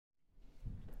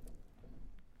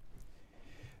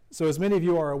So as many of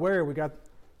you are aware, we got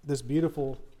this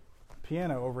beautiful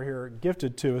piano over here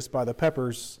gifted to us by the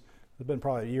Peppers. It's been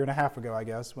probably a year and a half ago, I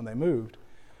guess, when they moved.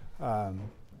 We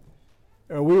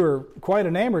were quite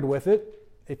enamored with it.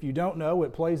 If you don't know,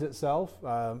 it plays itself.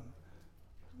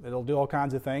 It'll do all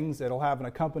kinds of things. It'll have an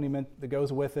accompaniment that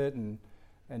goes with it and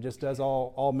just does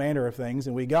all manner of things.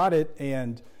 And we got it,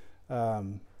 and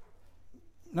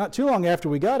not too long after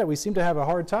we got it, we seemed to have a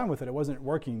hard time with it. It wasn't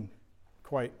working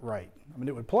quite right. I mean,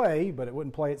 it would play, but it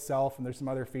wouldn't play itself, and there's some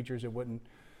other features it wouldn't.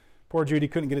 Poor Judy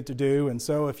couldn't get it to do. And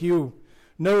so if you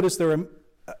notice, there were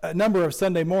a number of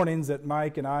Sunday mornings that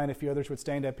Mike and I and a few others would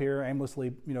stand up here aimlessly,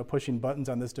 pushing buttons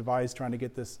on this device, trying to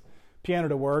get this piano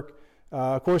to work.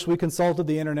 Of course, we consulted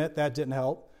the internet. That didn't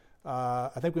help.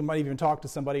 I think we might even talk to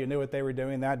somebody who knew what they were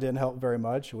doing. That didn't help very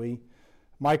much.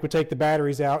 Mike would take the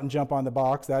batteries out and jump on the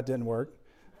box. That didn't work.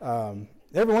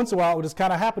 Every once in a while, it would just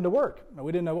kind of happen to work.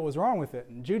 We didn't know what was wrong with it.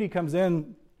 And Judy comes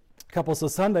in a couple of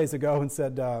Sundays ago and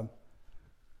said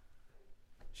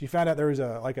she found out there was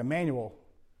a manual.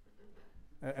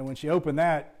 And when she opened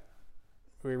that,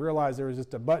 we realized there was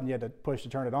just a button you had to push to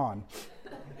turn it on.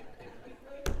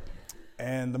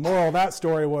 And the moral of that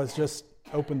story was just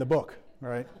open the book,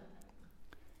 right?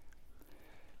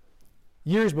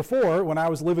 Years before, when I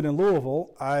was living in Louisville,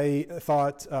 I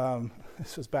thought,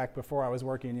 this was back before I was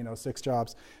working, 6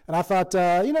 jobs, and I thought,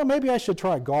 maybe I should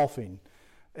try golfing.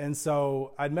 And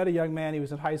so I'd met a young man, he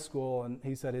was in high school, and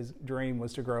he said his dream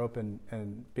was to grow up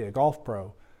and be a golf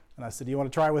pro. And I said, do you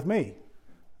want to try it with me?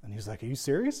 And he was like, are you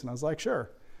serious? And I was like,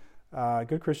 sure.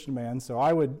 Good Christian man. So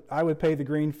I would pay the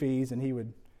green fees, and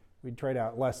we'd trade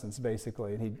out lessons,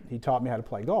 basically, and he taught me how to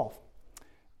play golf.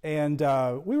 And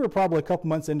we were probably a couple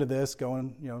months into this,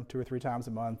 going 2 or 3 times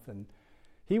a month, and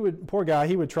poor guy,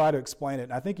 he would try to explain it.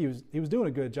 And I think he was doing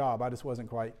a good job. I just wasn't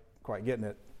quite getting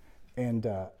it. And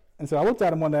so I looked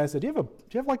at him one day. I said, do you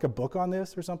have like a book on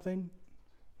this or something?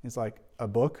 He's like, a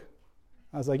book?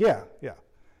 I was like, yeah.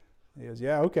 He goes,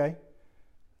 yeah, okay.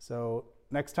 So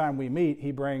next time we meet,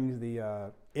 he brings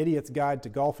the Idiot's Guide to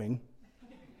Golfing.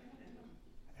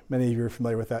 Many of you are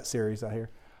familiar with that series out here.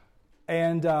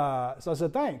 And so I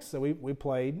said, thanks. So we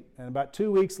played, and about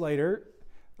 2 weeks later,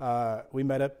 we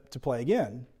met up to play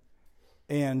again.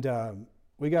 And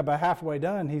we got about halfway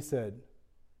done. He said,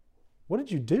 what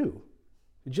did you do?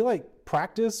 Did you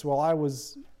practice while I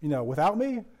was, without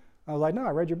me? I was like, no,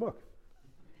 I read your book.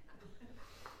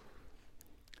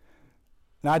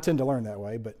 Now, I tend to learn that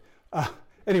way, but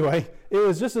anyway, it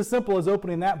was just as simple as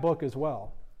opening that book as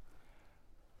well.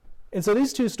 And so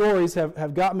these 2 stories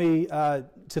have got me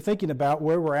to thinking about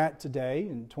where we're at today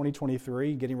in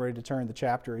 2023, getting ready to turn the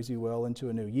chapter, as you will, into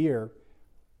a new year.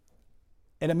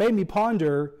 And it made me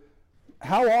ponder,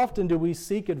 how often do we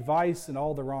seek advice in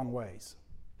all the wrong ways?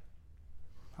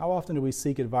 How often do we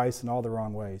seek advice in all the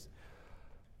wrong ways?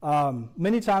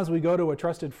 Many times we go to a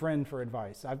trusted friend for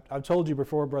advice. I've told you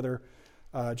before, Brother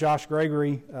Josh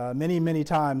Gregory, many, many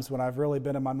times when I've really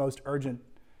been in my most urgent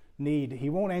need, he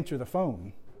won't answer the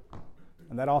phone.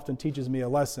 And that often teaches me a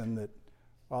lesson that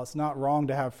while it's not wrong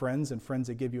to have friends and friends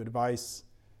that give you advice,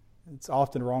 it's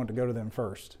often wrong to go to them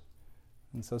first.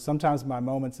 And so sometimes in my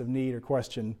moments of need or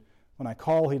question, when I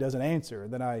call, he doesn't answer.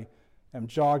 Then I am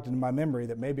jogged in my memory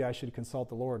that maybe I should consult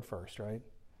the Lord first, right?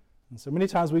 And so many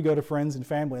times we go to friends and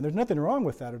family, and there's nothing wrong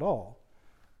with that at all,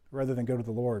 rather than go to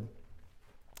the Lord.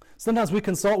 Sometimes we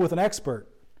consult with an expert.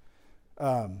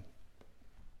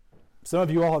 Some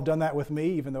of you all have done that with me,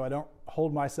 even though I don't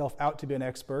hold myself out to be an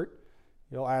expert.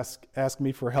 You'll ask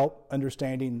me for help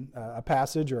understanding a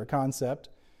passage or a concept.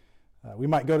 We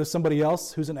might go to somebody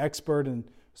else who's an expert in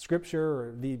Scripture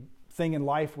or the thing in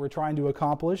life we're trying to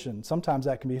accomplish, and sometimes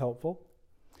that can be helpful.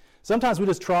 Sometimes we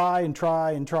just try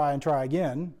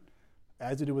again,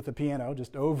 as we do with the piano,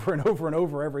 just over and over and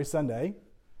over every Sunday.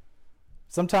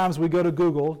 Sometimes we go to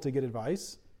Google to get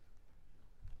advice.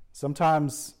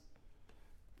 Sometimes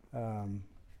we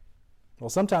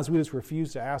just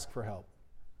refuse to ask for help.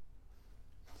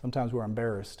 Sometimes we're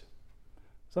embarrassed.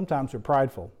 Sometimes we're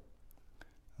prideful.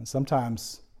 And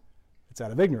sometimes it's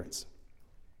out of ignorance.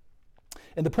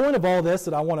 And the point of all this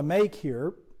that I want to make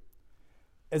here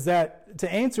is that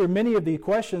to answer many of the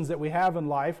questions that we have in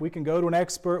life, we can go to an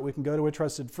expert, we can go to a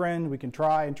trusted friend, we can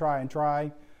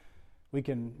try. We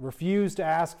can refuse to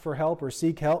ask for help or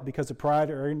seek help because of pride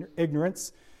or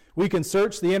ignorance. We can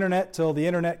search the internet till the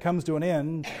internet comes to an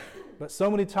end, but so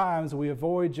many times we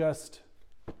avoid just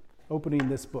opening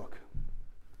this book.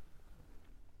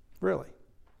 Really.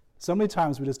 So many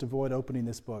times we just avoid opening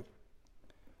this book.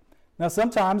 Now,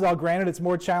 sometimes, I'll grant it, it's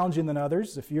more challenging than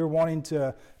others. If you're wanting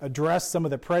to address some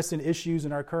of the pressing issues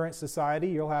in our current society,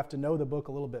 you'll have to know the book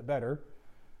a little bit better.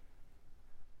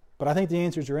 But I think the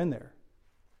answers are in there.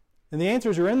 And the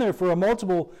answers are in there for a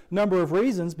multiple number of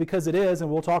reasons, because it is,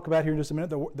 and we'll talk about here in just a minute,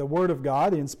 the Word of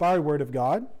God, the inspired Word of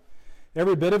God.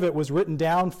 Every bit of it was written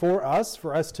down for us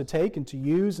to take and to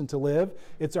use and to live.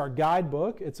 It's our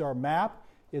guidebook. It's our map.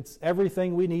 It's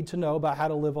everything we need to know about how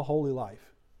to live a holy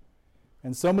life.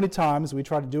 And so many times we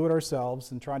try to do it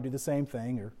ourselves and try and do the same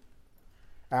thing or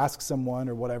ask someone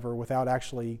or whatever without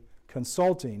actually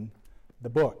consulting the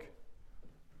book.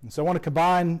 And so I want to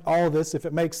combine all of this, if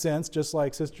it makes sense, just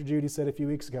like Sister Judy said a few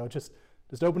weeks ago, just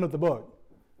open up the book.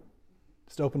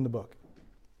 Just open the book.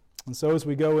 And so as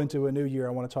we go into a new year, I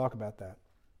want to talk about that.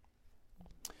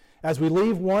 As we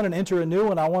leave one and enter a new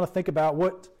one, I want to think about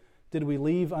what did we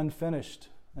leave unfinished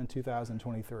in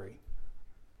 2023?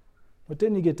 What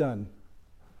didn't you get done?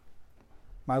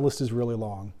 My list is really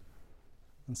long.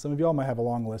 And some of y'all might have a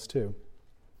long list too.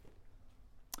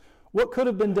 What could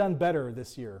have been done better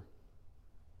this year?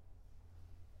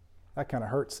 That kind of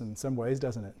hurts in some ways,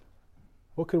 doesn't it?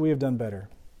 What could we have done better?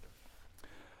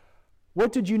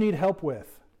 What did you need help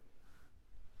with?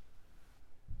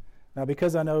 Now,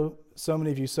 because I know so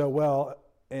many of you so well,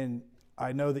 and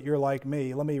I know that you're like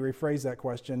me, let me rephrase that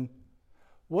question.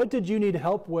 What did you need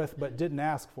help with but didn't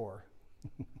ask for?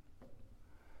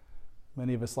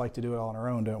 Many of us like to do it all on our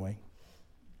own, don't we?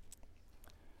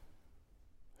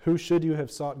 Who should you have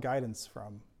sought guidance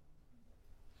from?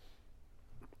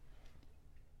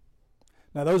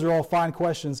 Now, those are all fine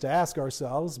questions to ask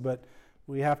ourselves, but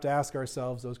we have to ask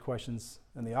ourselves those questions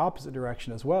in the opposite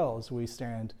direction as well as we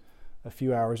stand a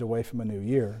few hours away from a new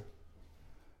year.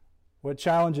 What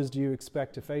challenges do you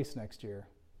expect to face next year?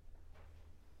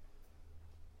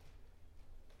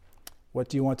 What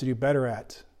do you want to do better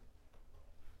at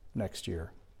next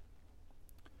year?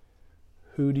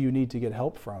 Who do you need to get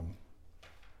help from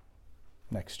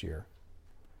next year?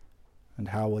 And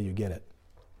how will you get it?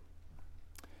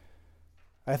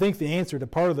 I think the answer to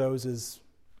part of those is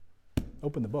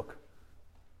open the book.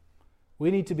 We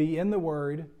need to be in the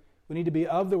Word. We need to be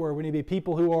of the Word. We need to be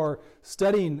people who are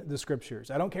studying the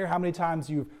Scriptures. I don't care how many times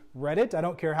you've read it. I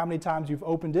don't care how many times you've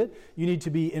opened it. You need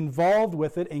to be involved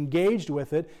with it, engaged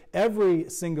with it every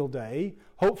single day,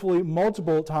 hopefully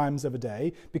multiple times of a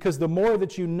day, because the more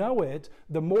that you know it,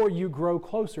 the more you grow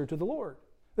closer to the Lord.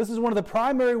 This is one of the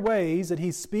primary ways that He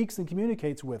speaks and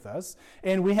communicates with us,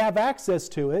 and we have access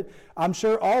to it. I'm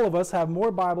sure all of us have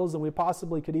more Bibles than we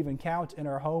possibly could even count in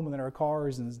our home and in our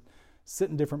cars and sit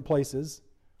in different places.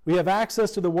 We have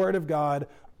access to the Word of God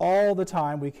all the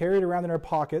time. We carry it around in our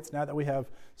pockets now that we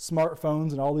have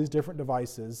smartphones and all these different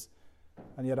devices.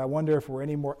 And yet I wonder if we're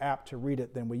any more apt to read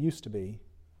it than we used to be.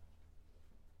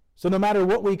 So no matter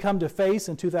what we come to face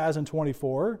in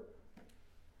 2024,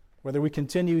 whether we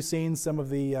continue seeing some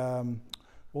of the,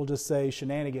 we'll just say,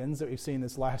 shenanigans that we've seen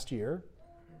this last year,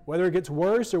 whether it gets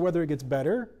worse or whether it gets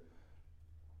better,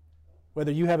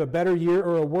 whether you have a better year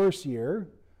or a worse year,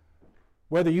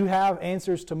 whether you have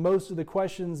answers to most of the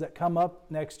questions that come up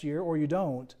next year or you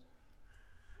don't,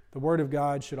 the Word of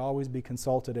God should always be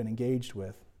consulted and engaged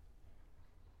with.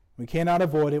 We cannot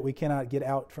avoid it. We cannot get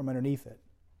out from underneath it.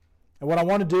 And what I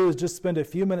want to do is just spend a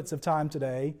few minutes of time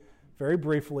today, very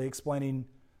briefly, explaining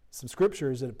some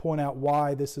scriptures that point out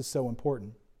why this is so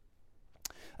important.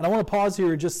 And I want to pause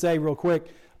here and just say real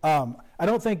quick, I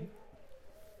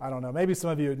don't know, maybe some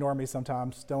of you ignore me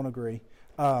sometimes, don't agree.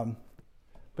 But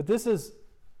this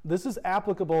is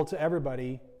applicable to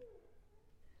everybody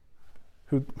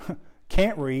who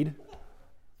can't read,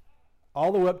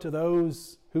 all the way up to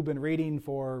those who've been reading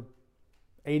for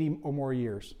 80 or more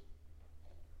years.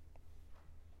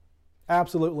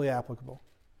 Absolutely applicable.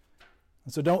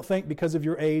 And so don't think because of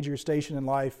your age, your station in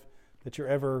life, that you're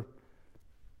ever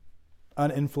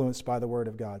uninfluenced by the Word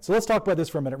of God. So let's talk about this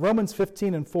for a minute. Romans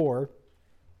 15 and 4.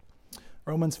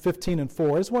 Romans 15 and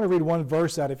 4. I just want to read one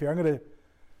verse out of here. I'm going to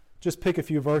just pick a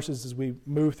few verses as we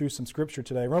move through some scripture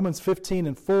today. Romans 15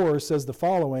 and 4 says the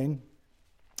following: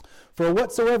 For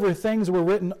whatsoever things were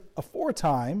written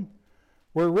aforetime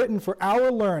were written for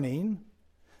our learning,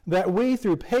 that we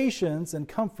through patience and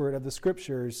comfort of the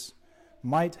Scriptures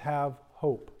might have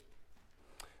hope.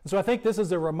 And so I think this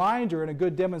is a reminder and a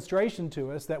good demonstration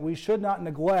to us that we should not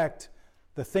neglect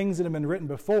the things that have been written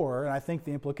before, and I think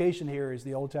the implication here is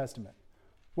the Old Testament,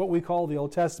 what we call the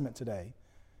Old Testament today.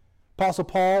 Apostle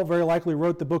Paul very likely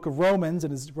wrote the book of Romans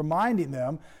and is reminding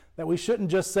them that we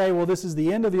shouldn't just say, well, this is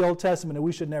the end of the Old Testament and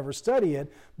we should never study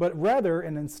it, but rather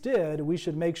and instead we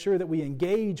should make sure that we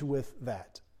engage with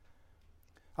that.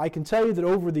 I can tell you that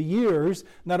over the years,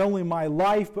 not only my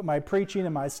life, but my preaching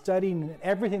and my studying and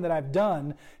everything that I've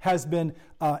done has been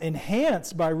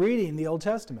enhanced by reading the Old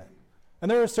Testament. And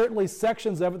there are certainly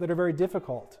sections of it that are very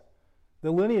difficult.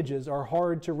 The lineages are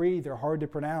hard to read. They're hard to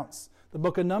pronounce. The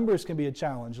book of Numbers can be a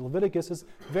challenge. Leviticus is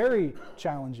very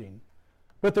challenging.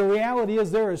 But the reality is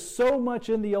there is so much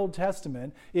in the Old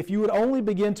Testament. If you would only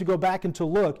begin to go back and to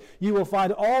look, you will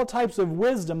find all types of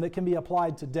wisdom that can be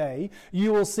applied today.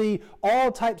 You will see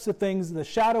all types of things, the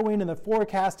shadowing and the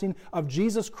forecasting of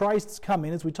Jesus Christ's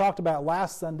coming, as we talked about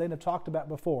last Sunday and have talked about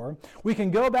before. We can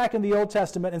go back in the Old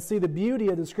Testament and see the beauty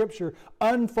of the Scripture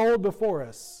unfold before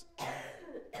us.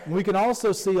 And we can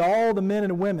also see all the men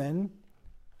and women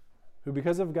who,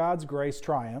 because of God's grace,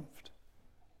 triumphed.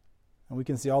 And we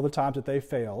can see all the times that they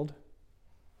failed,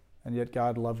 and yet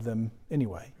God loved them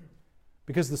anyway.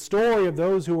 Because the story of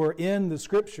those who are in the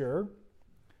Scripture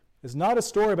is not a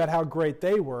story about how great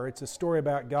they were. It's a story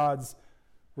about God's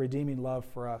redeeming love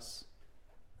for us.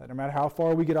 That no matter how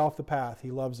far we get off the path, He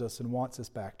loves us and wants us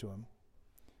back to Him.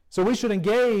 So we should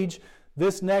engage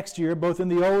this next year, both in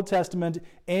the Old Testament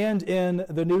and in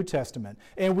the New Testament.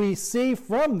 And we see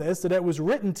from this that it was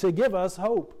written to give us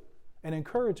hope and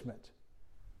encouragement.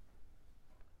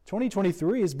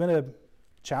 2023 has been a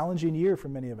challenging year for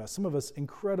many of us, some of us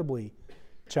incredibly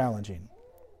challenging.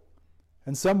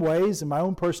 In some ways, in my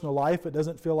own personal life, it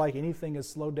doesn't feel like anything has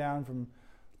slowed down from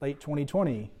late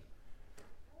 2020,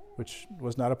 which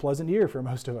was not a pleasant year for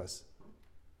most of us.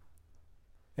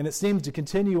 And it seems to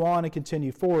continue on and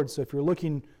continue forward. So if you're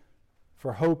looking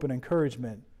for hope and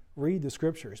encouragement, read the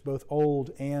Scriptures, both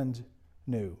old and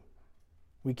new.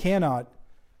 We cannot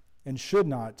and should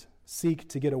not seek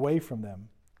to get away from them.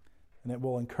 And it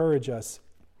will encourage us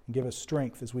and give us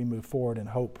strength as we move forward and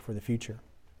hope for the future.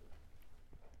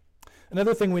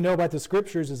 Another thing we know about the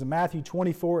Scriptures is in Matthew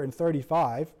 24 and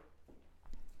 35.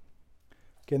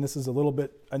 Again, this is a little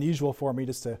bit unusual for me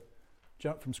just to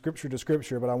jump from Scripture to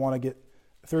Scripture, but I want to get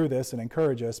through this and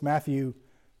encourage us. Matthew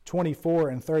 24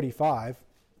 and 35.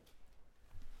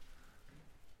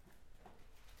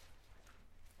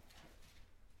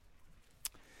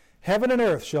 Heaven and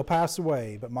earth shall pass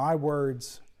away, but my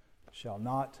words shall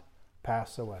not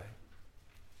pass away.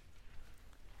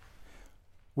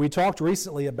 We talked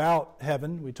recently about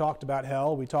heaven. We talked about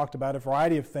hell. We talked about a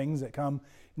variety of things that come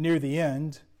near the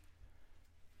end.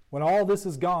 When all this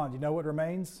is gone, you know what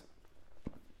remains?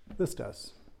 This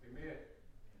does. Amen.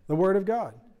 The Word of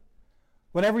God.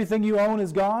 When everything you own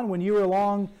is gone, when you are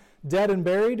long dead and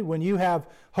buried, when you have,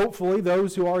 hopefully,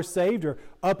 those who are saved or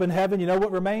up in heaven, you know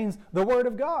what remains? The Word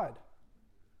of God.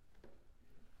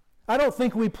 I don't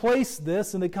think we place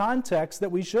this in the context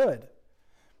that we should.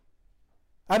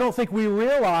 I don't think we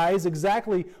realize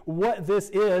exactly what this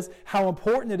is, how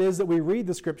important it is that we read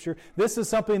the Scripture. This is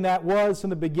something that was from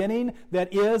the beginning,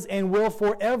 that is, and will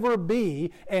forever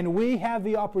be, and we have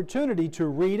the opportunity to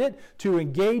read it, to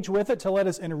engage with it, to let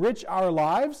us enrich our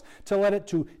lives, to let it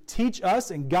to teach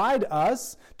us and guide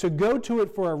us, to go to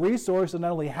it for a resource of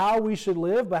not only how we should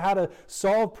live, but how to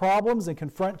solve problems and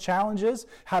confront challenges,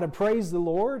 how to praise the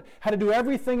Lord, how to do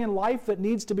everything in life that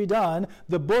needs to be done.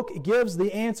 The book gives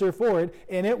the answer for it,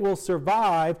 and it will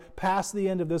survive past the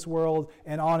end of this world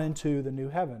and on into the new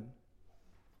heaven.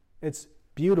 It's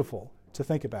beautiful to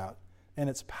think about, and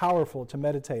it's powerful to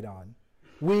meditate on.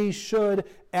 We should,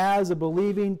 as a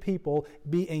believing people,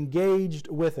 be engaged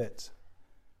with it.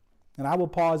 And I will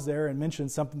pause there and mention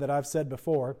something that I've said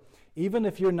before. Even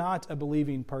if you're not a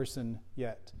believing person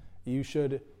yet, you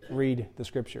should read the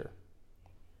Scripture.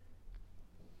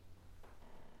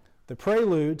 The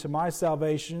prelude to my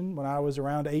salvation when I was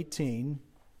around 18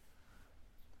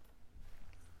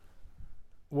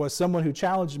 was someone who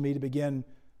challenged me to begin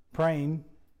praying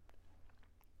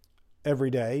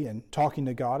every day and talking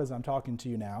to God as I'm talking to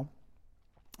you now,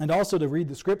 and also to read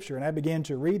the Scripture. And I began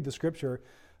to read the Scripture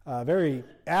very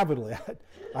avidly.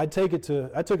 I took it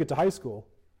to high school.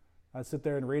 I'd sit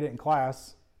there and read it in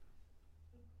class.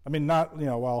 I mean, not,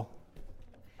 well,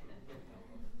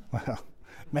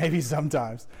 maybe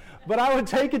sometimes. But I would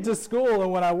take it to school,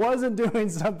 and when I wasn't doing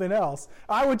something else,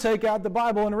 I would take out the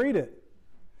Bible and read it.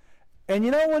 And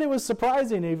you know what? It was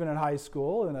surprising, even in high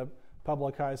school, in a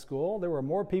public high school, there were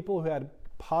more people who had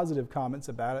positive comments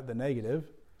about it than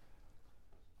negative.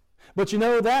 But you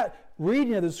know, that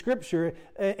reading of the Scripture,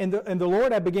 and the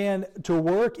Lord, I began to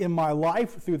work in my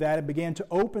life through that. It began to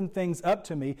open things up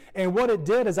to me. And what it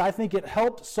did is I think it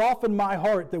helped soften my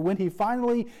heart that when He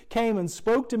finally came and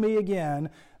spoke to me again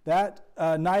that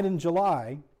night in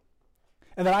July,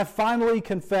 and that I finally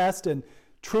confessed and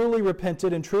truly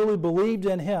repented and truly believed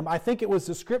in Him, I think it was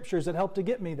the Scriptures that helped to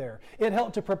get me there. It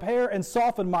helped to prepare and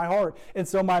soften my heart. And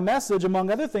so my message,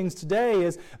 among other things today,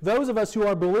 is those of us who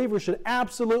are believers should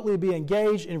absolutely be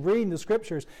engaged in reading the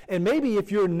Scriptures. And maybe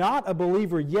if you're not a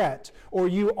believer yet, or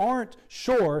you aren't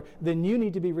sure, then you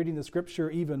need to be reading the Scripture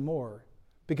even more.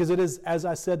 Because it is, as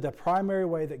I said, the primary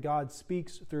way that God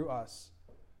speaks through us.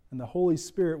 And the Holy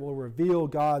Spirit will reveal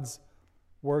God's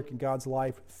work and God's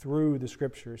life through the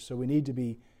Scriptures. So we need to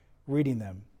be reading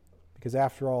them, because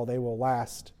after all, they will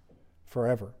last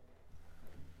forever.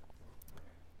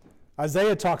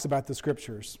 Isaiah talks about the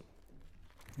Scriptures.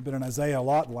 We've been in Isaiah a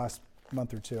lot the last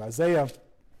month or two. Isaiah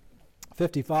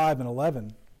 55 and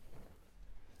 11.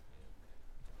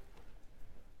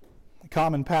 A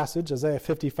common passage, Isaiah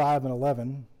 55 and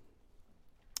 11.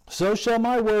 So shall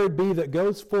my word be that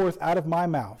goes forth out of my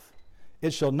mouth.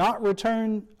 It shall not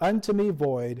return unto me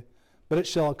void, but it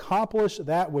shall accomplish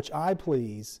that which I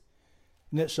please,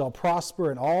 and it shall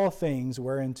prosper in all things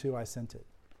whereunto I sent it.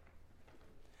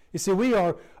 You see, we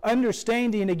are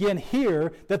understanding again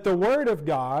here that the Word of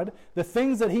God, the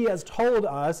things that He has told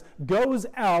us, goes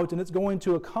out and it's going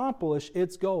to accomplish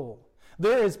its goal.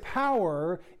 There is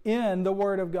power in the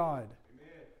Word of God.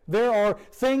 Amen. There are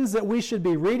things that we should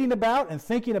be reading about and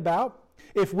thinking about.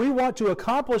 If we want to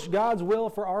accomplish God's will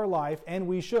for our life, and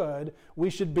we should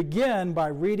begin by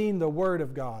reading the Word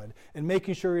of God and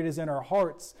making sure it is in our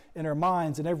hearts, in our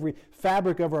minds, in every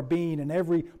fabric of our being, and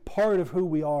every part of who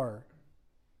we are.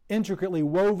 Intricately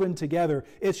woven together,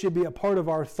 it should be a part of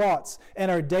our thoughts and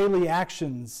our daily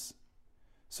actions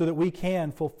so that we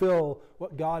can fulfill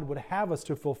what God would have us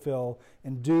to fulfill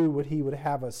and do what He would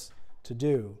have us to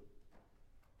do.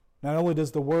 Not only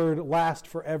does the Word last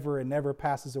forever and never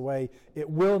passes away, it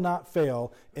will not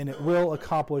fail, and it will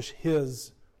accomplish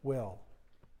His will.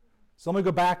 So let me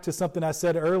go back to something I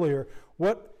said earlier.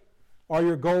 What are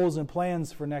your goals and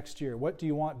plans for next year? What do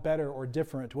you want better or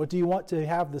different? What do you want to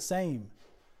have the same?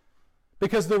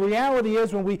 Because the reality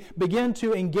is, when we begin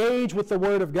to engage with the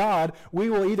Word of God, we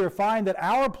will either find that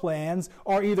our plans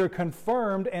are either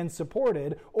confirmed and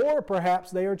supported, or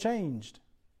perhaps they are changed.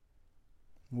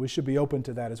 We should be open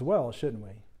to that as well, shouldn't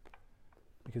we?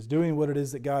 Because doing what it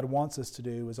is that God wants us to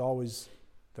do is always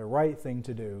the right thing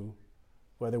to do,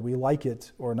 whether we like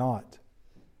it or not.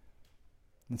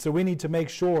 And so we need to make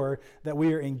sure that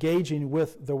we are engaging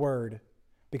with the Word,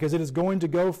 because it is going to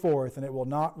go forth and it will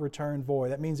not return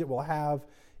void. That means it will have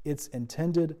its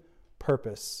intended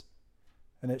purpose,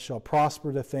 and it shall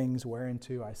prosper the things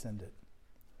whereunto I send it.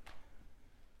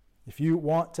 If you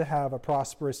want to have a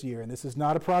prosperous year, and this is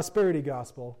not a prosperity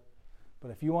gospel,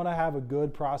 but if you want to have a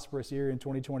good, prosperous year in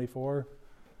 2024,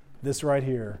 this right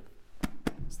here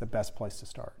is the best place to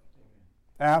start.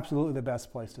 Absolutely the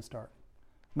best place to start.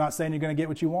 I'm not saying you're going to get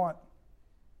what you want,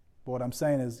 but what I'm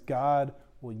saying is God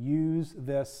will use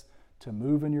this to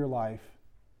move in your life,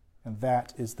 and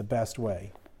that is the best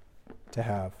way to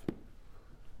have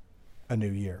a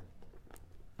new year.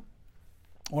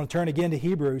 I want to turn again to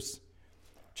Hebrews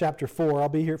chapter 4. I'll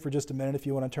be here for just a minute if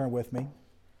you want to turn with me.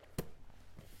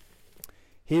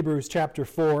 Hebrews chapter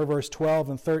 4, verse 12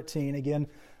 and 13. Again,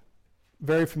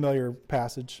 very familiar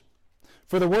passage.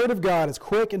 For the word of God is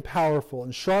quick and powerful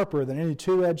and sharper than any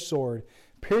two-edged sword,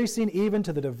 piercing even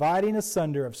to the dividing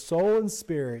asunder of soul and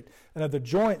spirit and of the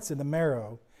joints and the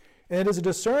marrow. And it is a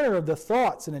discerner of the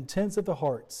thoughts and intents of the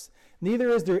hearts. Neither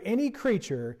is there any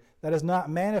creature that is not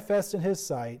manifest in His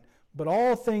sight, but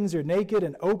all things are naked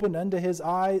and open unto His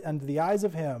eye, unto the eyes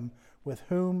of Him with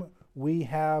whom we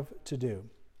have to do.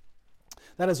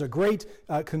 That is a great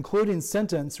concluding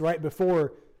sentence right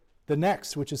before the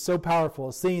next, which is so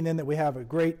powerful, seeing then that we have a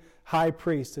great high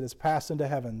priest that has passed into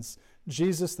heavens,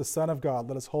 Jesus, the Son of God.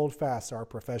 Let us hold fast our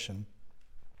profession.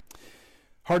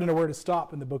 Hard to know where to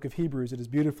stop in the book of Hebrews. It is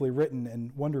beautifully written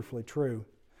and wonderfully true.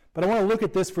 But I want to look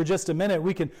at this for just a minute.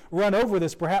 We can run over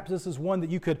this. Perhaps this is one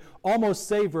that you could almost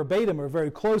say verbatim or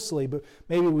very closely, but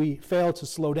maybe we fail to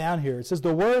slow down here. It says,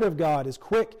 the word of God is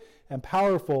quick and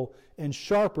powerful and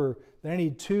sharper than any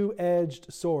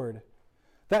two-edged sword.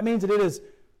 That means that it is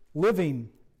living,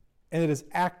 and it is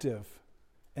active,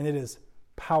 and it is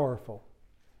powerful.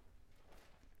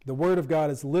 The Word of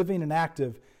God is living and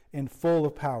active and full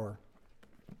of power.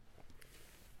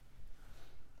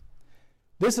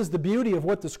 This is the beauty of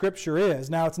what the Scripture is.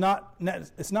 Now, it's not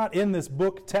in this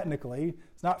book technically.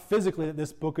 It's not physically that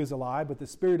this book is alive, but the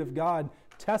Spirit of God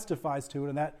testifies to it,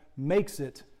 and that makes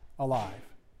it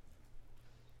alive.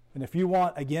 And if you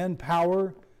want, again,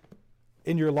 power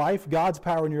in your life, God's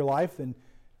power in your life, then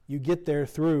you get there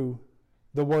through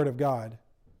the Word of God.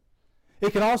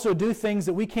 It can also do things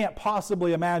that we can't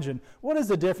possibly imagine. What is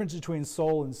the difference between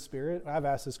soul and spirit? I've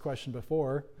asked this question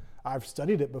before. I've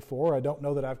studied it before. I don't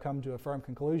know that I've come to a firm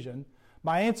conclusion.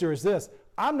 My answer is this: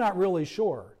 I'm not really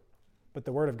sure, but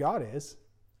the Word of God is.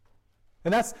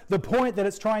 And that's the point that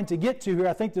it's trying to get to here.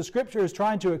 I think the Scripture is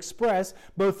trying to express,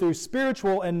 both through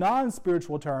spiritual and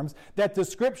non-spiritual terms, that the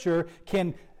Scripture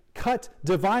can cut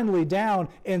divinely down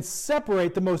and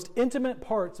separate the most intimate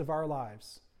parts of our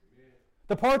lives.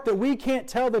 The part that we can't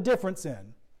tell the difference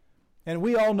in. And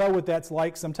we all know what that's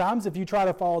like sometimes if you try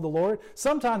to follow the Lord.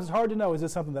 Sometimes it's hard to know, is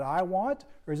this something that I want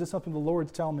or is this something the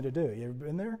Lord's telling me to do? You ever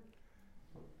been there?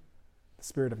 The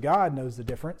Spirit of God knows the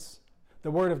difference. The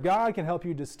Word of God can help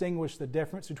you distinguish the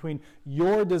difference between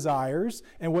your desires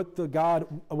and what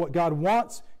God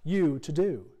wants you to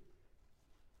do.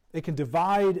 It can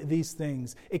divide these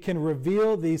things. It can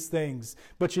reveal these things.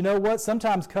 But you know what?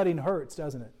 Sometimes cutting hurts,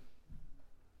 doesn't it?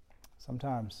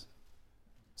 Sometimes.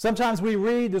 Sometimes we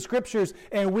read the Scriptures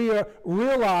and we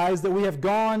realize that we have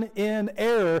gone in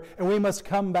error and we must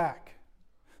come back.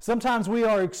 Sometimes we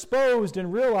are exposed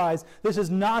and realize this is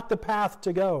not the path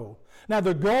to go. Now,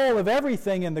 the goal of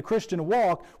everything in the Christian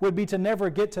walk would be to never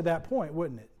get to that point,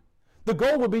 wouldn't it? The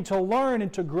goal would be to learn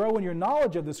and to grow in your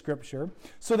knowledge of the Scripture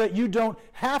so that you don't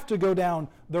have to go down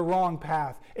the wrong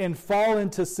path and fall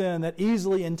into sin that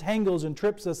easily entangles and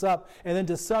trips us up and then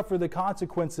to suffer the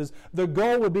consequences. The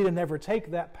goal would be to never take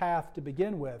that path to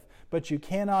begin with, but you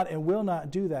cannot and will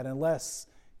not do that unless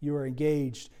you are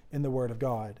engaged in the Word of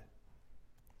God.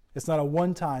 It's not a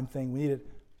one-time thing. We need it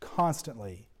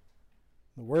constantly.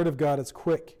 The Word of God is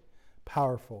quick,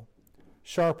 powerful,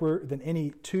 sharper than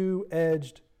any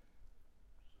two-edged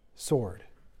sword.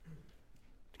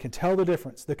 It can tell the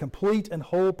difference, the complete and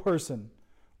whole person,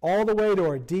 all the way to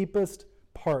our deepest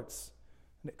parts,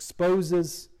 and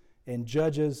exposes and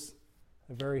judges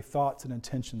the very thoughts and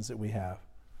intentions that we have.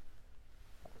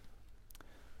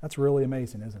 That's really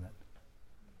amazing, isn't it?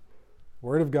 The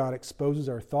Word of God exposes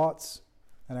our thoughts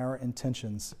and our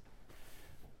intentions.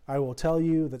 I will tell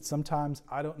you that sometimes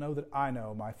I don't know that I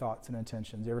know my thoughts and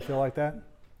intentions. You ever feel like that?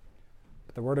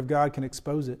 But the Word of God can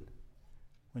expose it.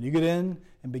 When you get in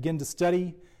and begin to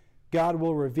study, God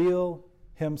will reveal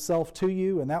Himself to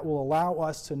you, and that will allow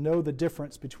us to know the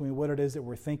difference between what it is that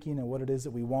we're thinking and what it is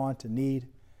that we want and need,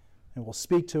 and will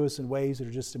speak to us in ways that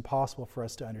are just impossible for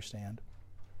us to understand.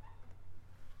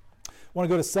 I want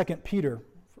to go to 2 Peter.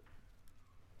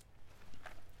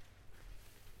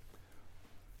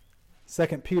 2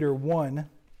 Peter 1,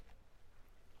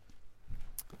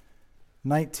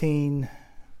 19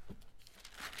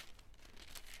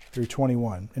 through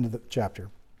 21, into the chapter.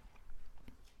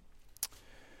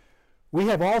 We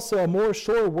have also a more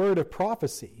sure word of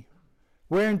prophecy,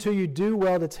 whereunto you do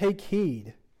well to take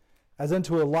heed, as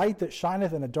unto a light that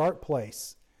shineth in a dark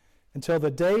place, until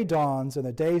the day dawns and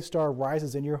the day star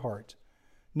rises in your heart,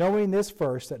 knowing this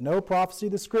first, that no prophecy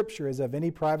of the Scripture is of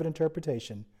any private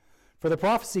interpretation. For the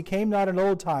prophecy came not in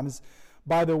old times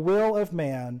by the will of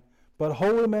man, but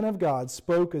holy men of God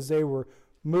spoke as they were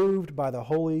moved by the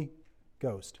Holy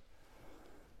Ghost.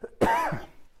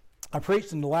 I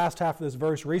preached in the last half of this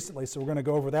verse recently, so we're going to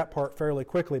go over that part fairly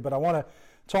quickly, but I want to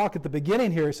talk at the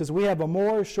beginning here. It says, we have a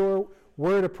more sure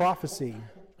word of prophecy,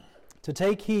 to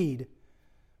take heed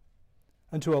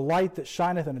unto a light that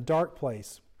shineth in a dark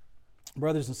place.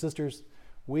 Brothers and sisters,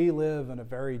 we live in a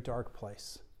very dark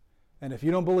place. And if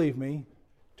you don't believe me,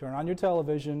 turn on your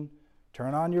television,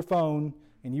 turn on your phone,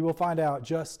 and you will find out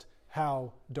just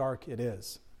how dark it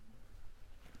is.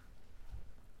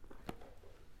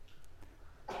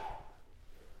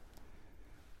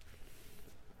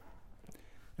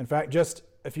 In fact, just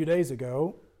a few days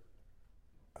ago,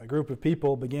 a group of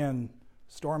people began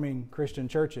storming Christian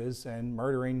churches and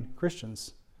murdering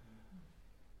Christians.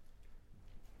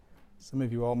 Some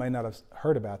of you all may not have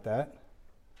heard about that.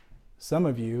 Some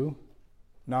of you,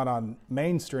 not on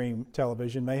mainstream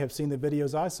television, may have seen the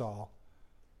videos I saw,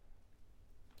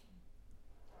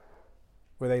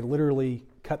 where they literally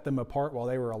cut them apart while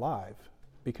they were alive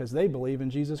because they believe in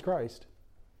Jesus Christ.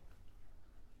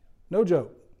 No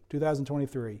joke.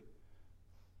 2023.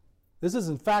 This is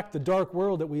in fact the dark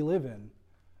world that we live in.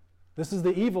 This is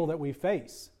the evil that we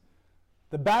face.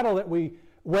 The battle that we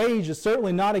wage is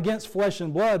certainly not against flesh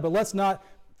and blood, but let's not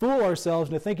fool ourselves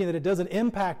into thinking that it doesn't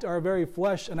impact our very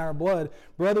flesh and our blood.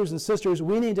 Brothers and sisters,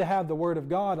 we need to have the Word of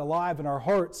God alive in our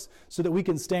hearts so that we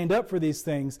can stand up for these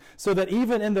things, so that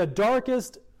even in the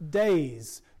darkest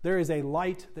days, there is a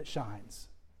light that shines.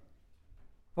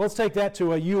 Well, let's take that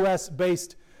to a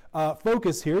U.S.-based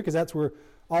focus here, because that's where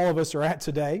all of us are at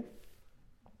today.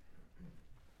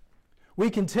 We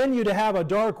continue to have a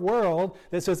dark world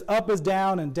that says up is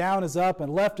down and down is up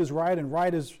and left is right and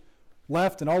right is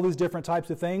left and all these different types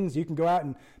of things. You can go out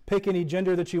and pick any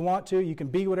gender that you want to. You can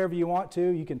be whatever you want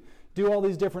to. You can do all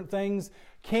these different things.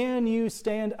 Can you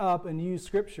stand up and use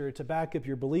Scripture to back up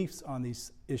your beliefs on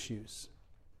these issues?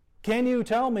 Can you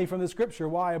tell me from the Scripture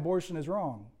why abortion is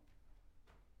wrong?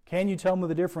 Can you tell me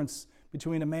the difference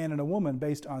between a man and a woman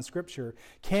based on Scripture?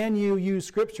 Can you use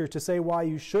Scripture to say why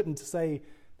you shouldn't say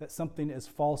that something is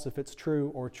false if it's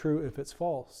true or true if it's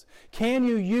false? Can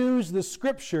you use the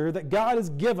Scripture that God has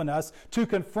given us to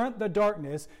confront the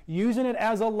darkness, using it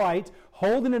as a light,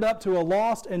 holding it up to a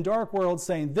lost and dark world,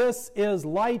 saying this is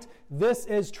light, this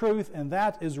is truth, and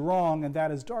that is wrong, and that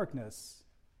is darkness?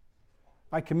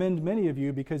 I commend many of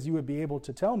you because you would be able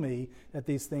to tell me that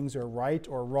these things are right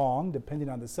or wrong, depending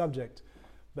on the subject.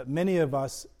 But many of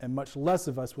us, and much less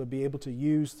of us, would be able to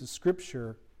use the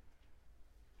Scripture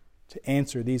to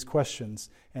answer these questions.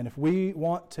 And if we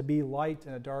want to be light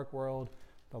in a dark world,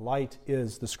 the light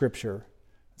is the Scripture.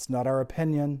 It's not our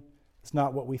opinion. It's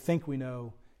not what we think we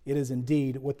know. It is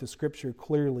indeed what the Scripture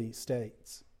clearly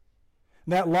states.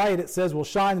 And that light, it says, will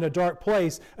shine in a dark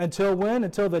place until when?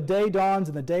 Until the day dawns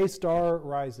and the day star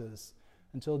rises.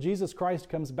 Until Jesus Christ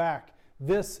comes back.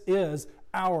 This is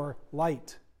our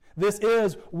light. This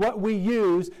is what we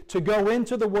use to go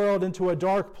into the world, into a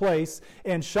dark place,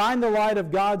 and shine the light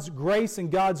of God's grace and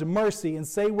God's mercy and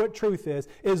say what truth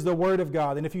is the Word of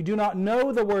God. And if you do not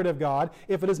know the Word of God,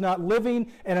 if it is not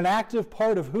living and an active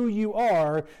part of who you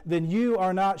are, then you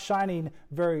are not shining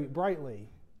very brightly.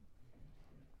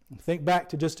 Think back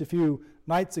to just a few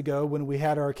nights ago when we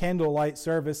had our candlelight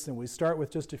service, and we start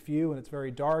with just a few, and it's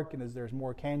very dark, and as there's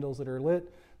more candles that are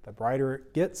lit, the brighter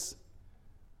it gets.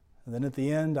 And then at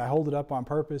the end, I hold it up on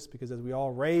purpose because as we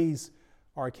all raise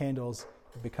our candles,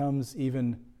 it becomes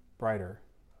even brighter.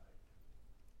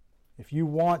 If you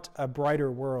want a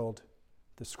brighter world,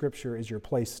 the Scripture is your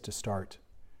place to start.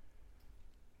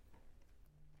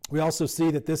 We also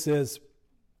see that this is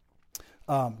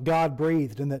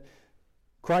God-breathed and that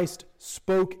Christ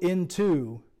spoke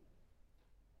into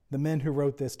the men who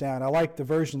wrote this down. I like the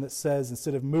version that says,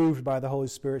 instead of moved by the Holy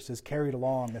Spirit, it says carried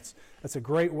along. That's a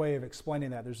great way of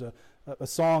explaining that. There's a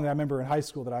song I remember in high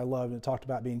school that I loved, and it talked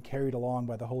about being carried along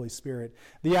by the Holy Spirit.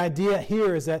 The idea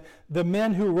here is that the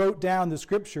men who wrote down the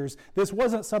Scriptures, this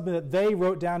wasn't something that they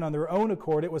wrote down on their own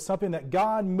accord. It was something that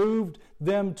God moved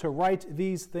them to write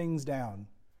these things down.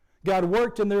 God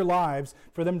worked in their lives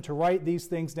for them to write these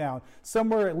things down.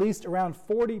 Somewhere at least around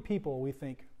 40 people, we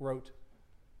think, wrote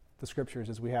the Scriptures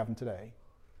as we have them today,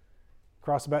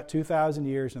 across about 2,000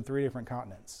 years in 3 different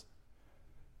continents.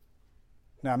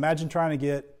 Now imagine trying to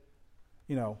get,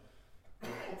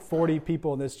 40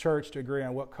 people in this church to agree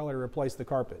on what color to replace the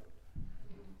carpet.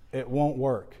 It won't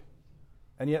work.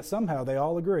 And yet somehow they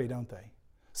all agree, don't they?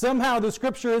 Somehow the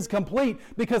Scripture is complete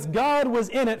because God was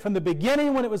in it from the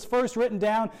beginning when it was first written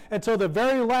down until the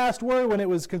very last word when it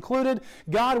was concluded.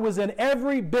 God was in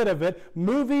every bit of it,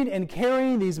 moving and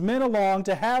carrying these men along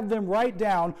to have them write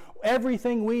down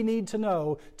everything we need to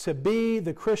know to be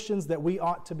the Christians that we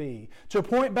ought to be, to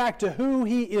point back to who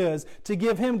He is, to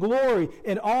give Him glory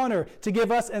and honor, to give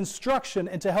us instruction,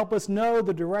 and to help us know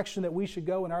the direction that we should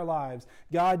go in our lives.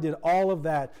 God did all of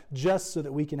that just so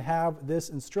that we can have this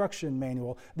instruction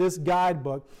manual, this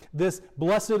guidebook, this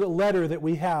blessed letter that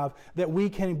we have, that we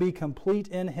can be complete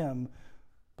in Him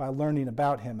by learning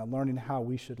about Him and learning how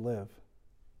we should live.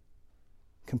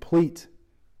 Complete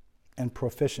and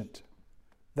proficient.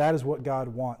 That is what God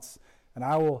wants. And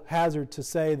I will hazard to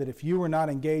say that if you are not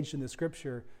engaged in the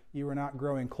Scripture, you are not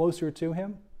growing closer to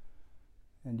Him,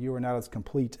 and you are not as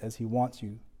complete as He wants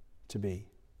you to be.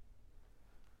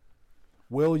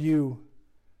 Will you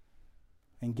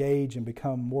engage and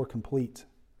become more complete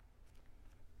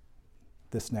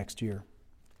this next year?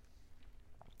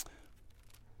 I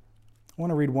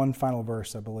want to read one final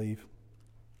verse, I believe.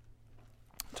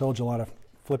 I told you a lot of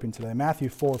flipping today. Matthew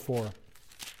 4:4.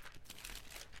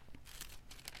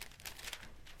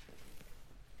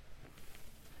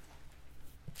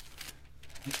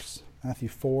 Matthew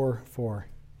 4:4.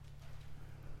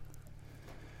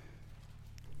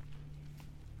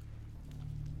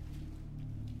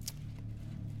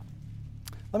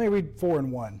 Let me read 4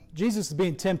 and 1. Jesus is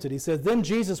being tempted. He says, "Then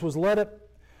Jesus was led up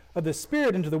of the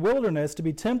Spirit into the wilderness to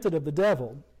be tempted of the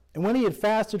devil. And when he had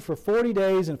fasted for 40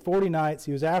 days and 40 nights,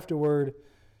 he was afterward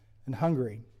and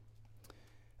hungry.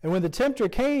 And when the tempter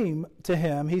came to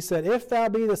him, he said, 'If thou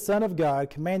be the Son of God,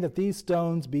 command that these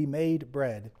stones be made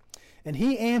bread.' And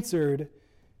he answered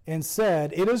and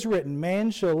said, 'It is written, man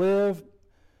shall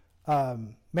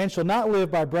not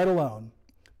live by bread alone,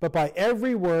 but by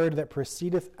every word that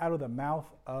proceedeth out of the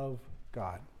mouth of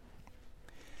God.'"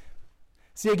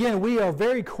 See, again, we are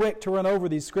very quick to run over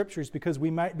these scriptures because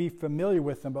we might be familiar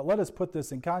with them, but let us put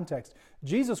this in context.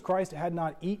 Jesus Christ had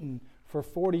not eaten for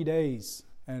 40 days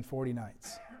and 40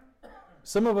 nights.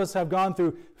 Some of us have gone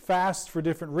through fasts for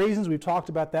different reasons. We've talked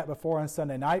about that before on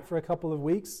Sunday night for a couple of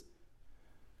weeks.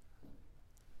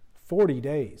 40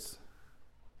 days,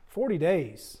 40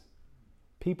 days,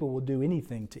 people will do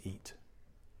anything to eat.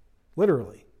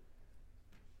 Literally.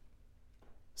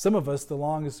 Some of us, the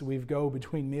longest we go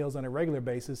between meals on a regular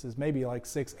basis is maybe like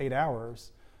 6-8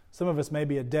 hours. Some of us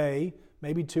maybe a day,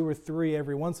 maybe 2 or 3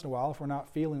 every once in a while if we're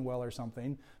not feeling well or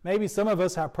something. Maybe some of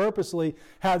us have purposely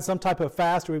had some type of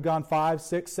fast where we've gone 5,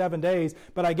 6, 7 days,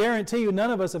 but I guarantee you none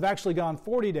of us have actually gone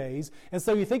 40 days. And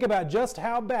so you think about just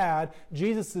how bad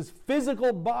Jesus'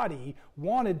 physical body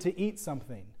wanted to eat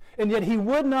something. And yet he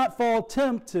would not fall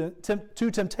to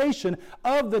temptation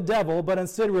of the devil, but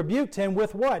instead rebuked him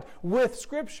with what? With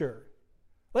Scripture.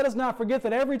 Let us not forget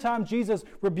that every time Jesus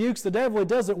rebukes the devil, he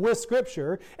does it with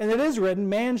Scripture. And it is written,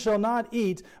 man shall not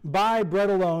eat by bread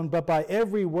alone, but by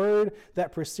every word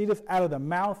that proceedeth out of the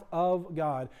mouth of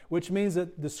God. Which means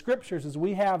that the Scriptures, as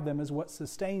we have them, is what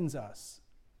sustains us.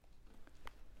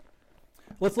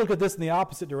 Let's look at this in the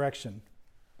opposite direction.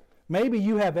 Maybe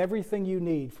you have everything you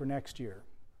need for next year.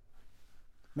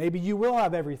 Maybe you will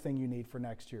have everything you need for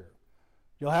next year.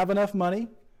 You'll have enough money.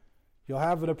 You'll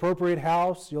have an appropriate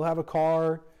house. You'll have a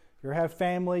car. You'll have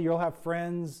family. You'll have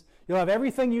friends. You'll have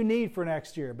everything you need for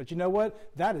next year. But you know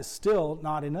what? That is still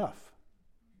not enough.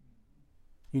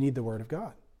 You need the Word of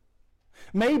God.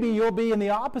 Maybe you'll be in the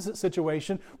opposite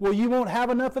situation where you won't have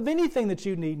enough of anything that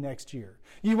you need next year.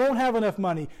 You won't have enough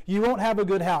money. You won't have a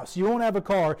good house. You won't have a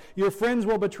car. Your friends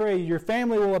will betray you. Your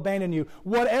family will abandon you.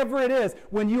 Whatever it is,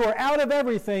 when you are out of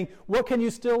everything, what can you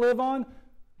still live on?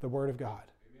 The Word of God.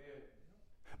 Amen.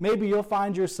 Maybe you'll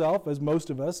find yourself, as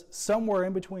most of us, somewhere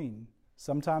in between.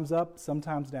 Sometimes up,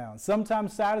 sometimes down.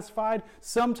 Sometimes satisfied,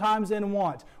 sometimes in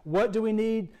want. What do we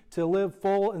need to live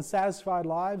full and satisfied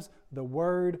lives? The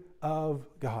Word of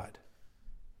God.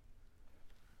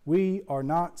 We are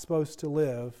not supposed to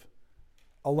live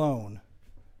alone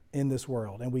in this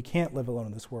world, and we can't live alone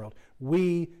in this world.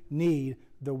 We need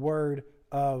the Word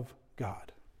of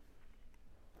God.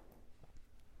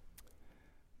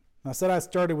 I said I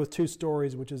started with 2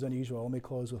 stories, which is unusual. Let me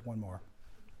close with one more.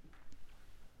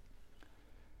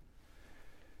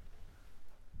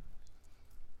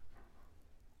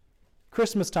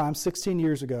 Christmas time, 16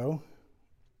 years ago,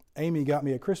 Amy got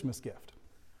me a Christmas gift.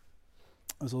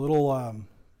 It was a little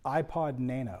iPod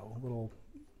Nano, a little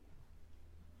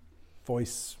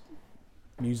voice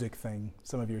music thing.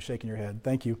 Some of you are shaking your head.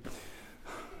 Thank you.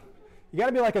 You got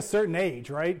to be like a certain age,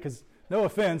 right? Because no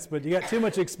offense, but you got too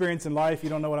much experience in life, you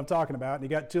don't know what I'm talking about. And you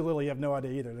got too little, you have no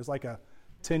idea either. There's like a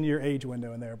 10-year age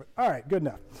window in there. But all right, good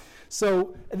enough.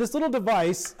 So this little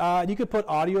device, you could put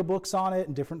audiobooks on it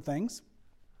and different things.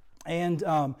 And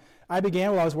I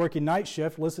began, while I was working night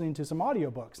shift, listening to some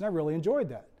audiobooks, and I really enjoyed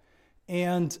that.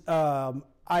 And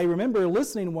I remember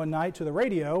listening one night to the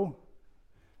radio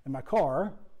in my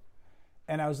car,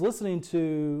 and I was listening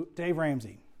to Dave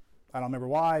Ramsey. I don't remember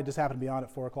why, it just happened to be on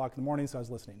at 4 o'clock in the morning, so I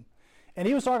was listening. And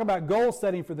he was talking about goal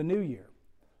setting for the new year.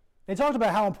 And he talked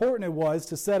about how important it was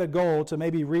to set a goal to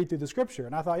maybe read through the Scripture.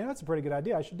 And I thought, that's a pretty good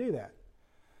idea, I should do that.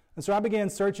 And so I began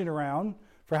searching around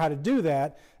for how to do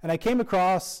that, and I came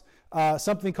across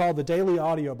something called the Daily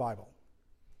Audio Bible.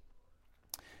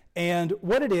 And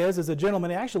what it is a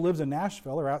gentleman, he actually lives in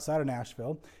Nashville or outside of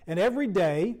Nashville, and every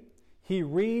day he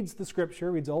reads the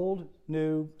Scripture, reads Old,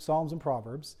 New, Psalms, and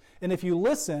Proverbs. And if you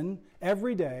listen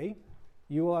every day,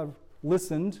 you will have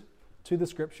listened to the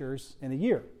Scriptures in a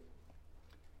year.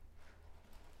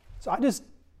 So I just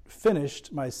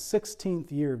finished my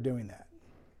 16th year of doing that,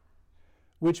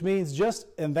 which means just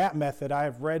in that method, I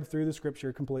have read through the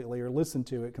Scripture completely or listened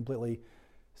to it completely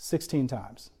 16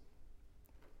 times.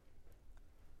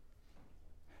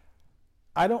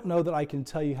 I don't know that I can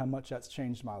tell you how much that's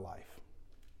changed my life.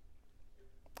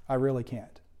 I really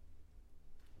can't.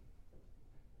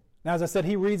 Now, as I said,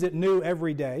 he reads it new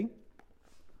every day.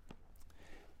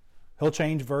 He'll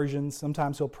change versions.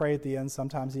 Sometimes he'll pray at the end.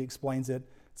 Sometimes he explains it.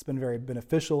 It's been very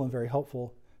beneficial and very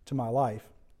helpful to my life.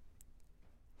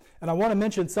 And I want to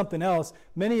mention something else.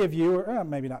 Many of you, or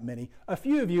maybe not many, a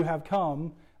few of you have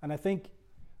come, and I think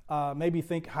maybe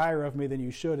think higher of me than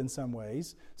you should in some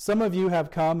ways. Some of you have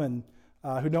come and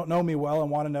who don't know me well and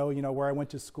want to know, where I went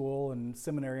to school and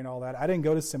seminary and all that. I didn't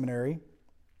go to seminary.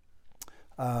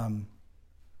 I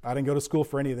didn't go to school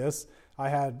for any of this. I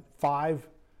had 5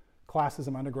 classes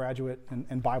in my undergraduate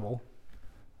in Bible.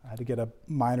 I had to get a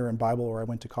minor in Bible or I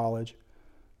went to college.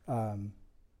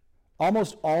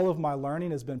 Almost all of my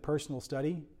learning has been personal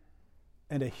study,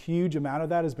 and a huge amount of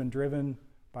that has been driven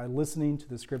by listening to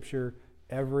the Scripture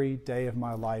every day of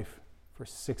my life for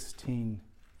 16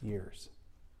 years.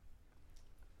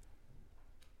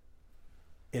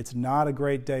 It's not a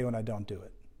great day when I don't do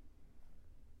it.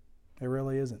 It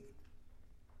really isn't.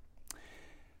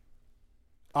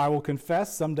 I will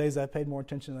confess, some days I've paid more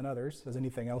attention than others, as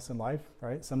anything else in life,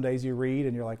 right? Some days you read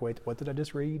and you're like, wait, what did I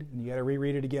just read? And you got to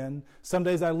reread it again. Some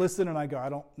days I listen and I go, I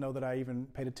don't know that I even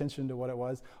paid attention to what it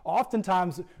was.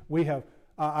 Oftentimes we have,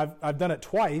 I've done it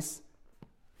twice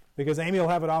because Amy will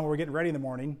have it on when we're getting ready in the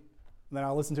morning, and then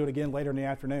I'll listen to it again later in the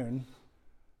afternoon.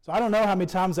 So I don't know how many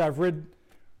times I've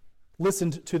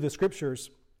listened to the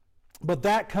scriptures. But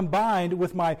that combined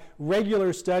with my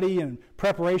regular study and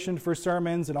preparation for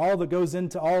sermons and all that goes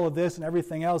into all of this and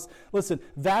everything else, listen,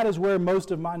 that is where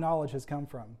most of my knowledge has come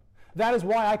from. That is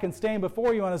why I can stand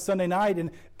before you on a Sunday night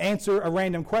and answer a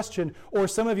random question. Or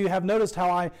some of you have noticed how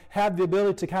I have the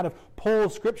ability to kind of pull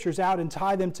scriptures out and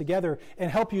tie them together and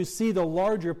help you see the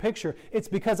larger picture. It's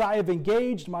because I have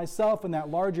engaged myself in that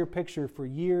larger picture for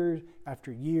year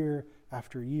after year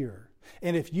after year.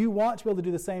 And if you want to be able to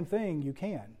do the same thing, you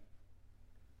can.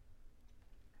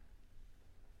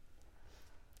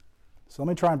 So let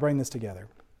me try and bring this together.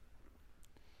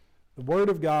 The Word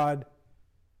of God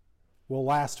will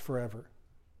last forever.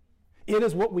 It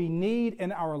is what we need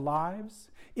in our lives.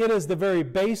 It is the very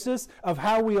basis of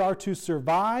how we are to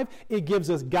survive. It gives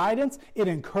us guidance. It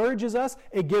encourages us.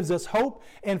 It gives us hope.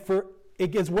 And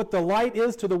it is what the light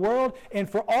is to the world. And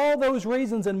for all those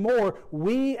reasons and more,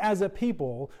 we as a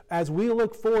people, as we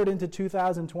look forward into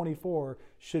 2024,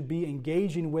 should be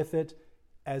engaging with it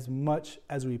as much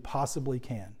as we possibly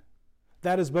can.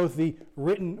 That is both the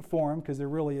written form, because there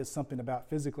really is something about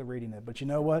physically reading it. But you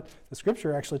know what? The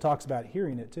Scripture actually talks about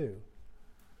hearing it too.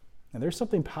 And there's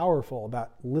something powerful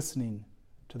about listening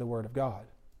to the Word of God.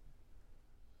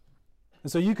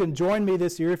 And so you can join me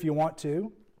this year if you want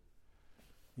to.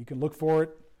 You can look for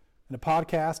it in a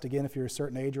podcast. Again, if you're a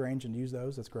certain age range and use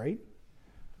those, that's great.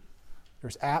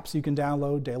 There's apps you can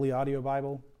download, Daily Audio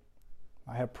Bible.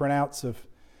 I have printouts of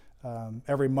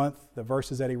every month the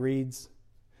verses that he reads.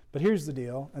 But here's the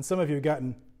deal, and some of you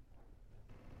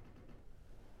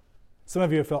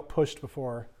have felt pushed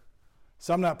before.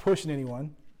 So I'm not pushing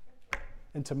anyone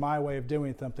into my way of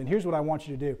doing something. Here's what I want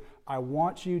you to do. I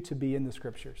want you to be in the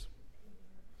Scriptures.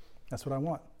 That's what I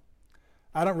want.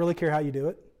 I don't really care how you do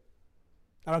it.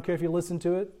 I don't care if you listen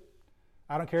to it.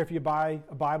 I don't care if you buy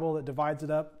a Bible that divides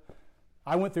it up.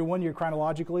 I went through 1 year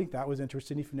chronologically. That was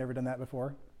interesting if you've never done that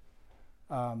before.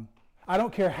 I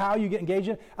don't care how you get engaged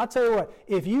in it. I'll tell you what,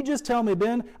 if you just tell me,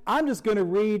 Ben, I'm just going to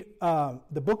read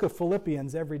the book of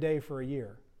Philippians every day for a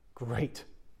year. Great.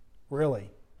 Really.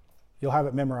 You'll have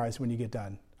it memorized when you get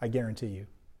done. I guarantee you.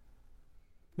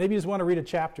 Maybe you just want to read a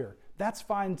chapter. That's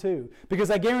fine too. Because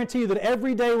I guarantee you that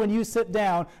every day when you sit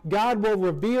down, God will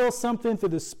reveal something through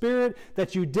the Spirit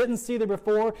that you didn't see there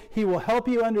before. He will help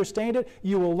you understand it.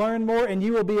 You will learn more and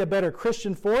you will be a better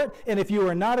Christian for it. And if you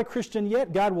are not a Christian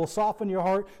yet, God will soften your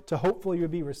heart to hopefully you'll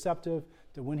be receptive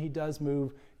to when He does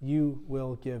move, you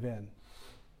will give in.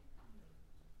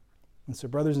 And so,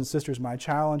 brothers and sisters, my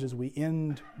challenge as we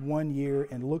end 1 year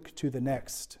and look to the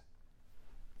next,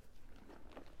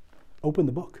 open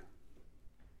the book.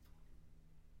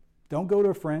 Don't go to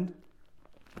a friend.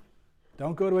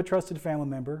 Don't go to a trusted family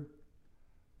member.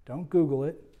 Don't Google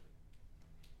it.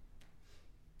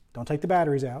 Don't take the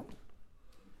batteries out.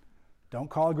 Don't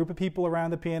call a group of people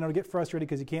around the piano to get frustrated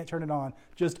because you can't turn it on.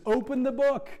 Just open the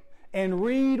book and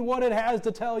read what it has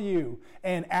to tell you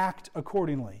and act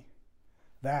accordingly.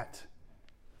 That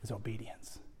is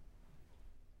obedience.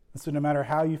 And so no matter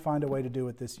how you find a way to do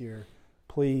it this year,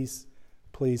 please,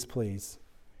 please, please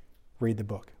read the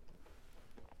book.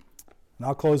 And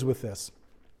I'll close with this.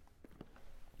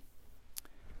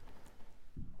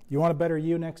 You want a better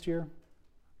you next year?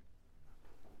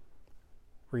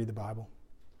 Read the Bible.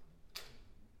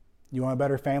 You want a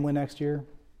better family next year?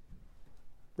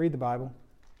 Read the Bible.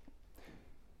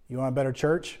 You want a better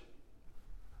church?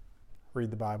 Read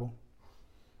the Bible.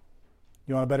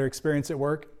 You want a better experience at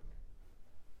work?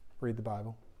 Read the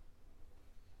Bible.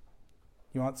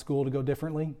 You want school to go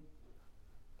differently?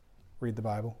 Read the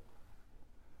Bible.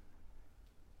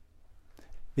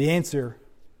 The answer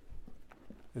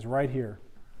is right here.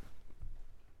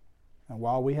 And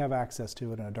while we have access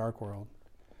to it in a dark world,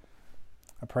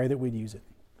 I pray that we'd use it.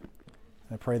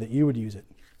 And I pray that you would use it.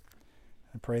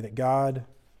 I pray that God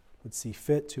would see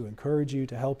fit to encourage you,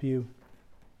 to help you,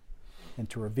 and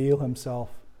to reveal Himself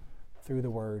through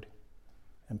the Word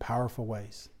in powerful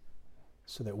ways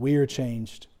so that we are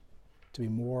changed to be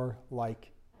more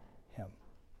like